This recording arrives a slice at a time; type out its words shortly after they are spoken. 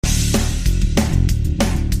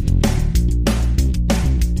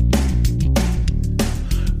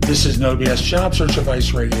This is No BS Job Search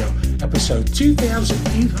Advice Radio, episode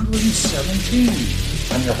 2817.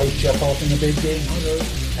 I'm your host, Jeff Altman, the Big Game Hunter,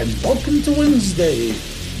 and welcome to Wednesday.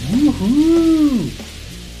 Woohoo!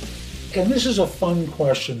 And this is a fun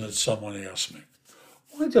question that someone asked me.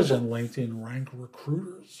 Why doesn't LinkedIn rank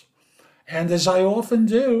recruiters? And as I often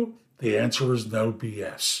do, the answer is no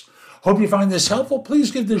BS. Hope you find this helpful.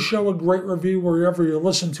 Please give this show a great review wherever you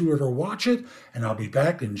listen to it or watch it, and I'll be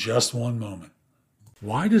back in just one moment.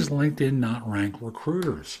 Why does LinkedIn not rank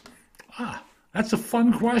recruiters? That's a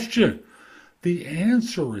fun question. The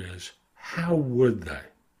answer is, how would they?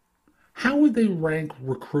 How would they rank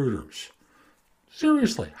recruiters?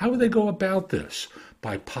 Seriously, how would they go about this?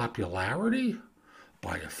 By popularity?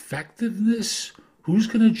 By effectiveness? Who's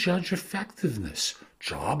going to judge effectiveness?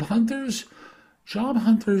 Job hunters? Job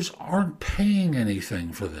hunters aren't paying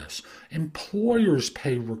anything for this. Employers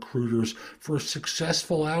pay recruiters for a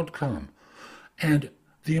successful outcome. And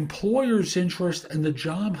the employer's interest and the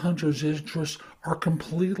job hunter's interest are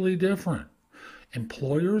completely different.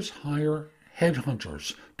 Employers hire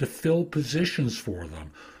headhunters to fill positions for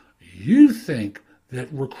them. You think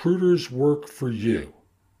that recruiters work for you,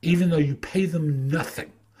 even though you pay them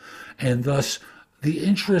nothing. And thus, the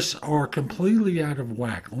interests are completely out of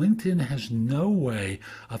whack. LinkedIn has no way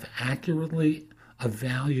of accurately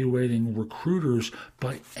evaluating recruiters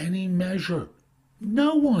by any measure.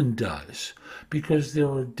 No one does, because there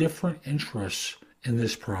are different interests in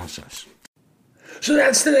this process. So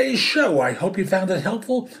that's today's show. I hope you found it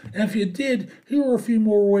helpful. And if you did, here are a few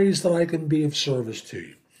more ways that I can be of service to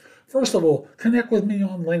you. First of all, connect with me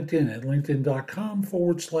on LinkedIn at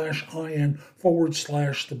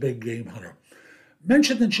linkedin.com/IN/The Big Game Hunter.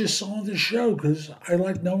 Mention that you saw the show because I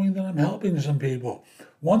like knowing that I'm helping some people.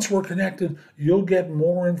 Once we're connected, you'll get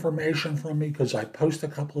more information from me because I post a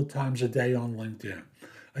couple of times a day on LinkedIn.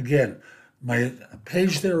 Again, my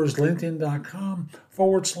page there is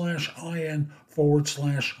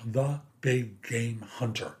linkedin.com/IN/The Big Game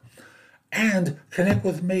Hunter. And connect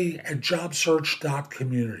with me at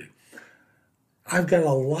jobsearch.community. I've got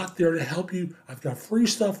a lot there to help you. I've got free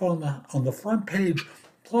stuff on the front page.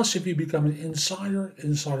 Plus, if you become an Insider,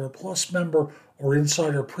 Insider Plus member, or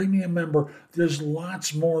Insider Premium member, there's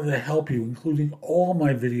lots more to help you, including all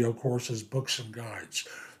my video courses, books, and guides.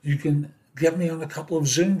 You can get me on a couple of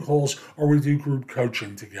Zoom calls, or we do group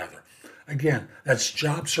coaching together. Again, that's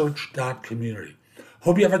jobsearch.community.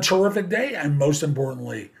 Hope you have a terrific day, and most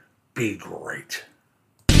importantly, be great.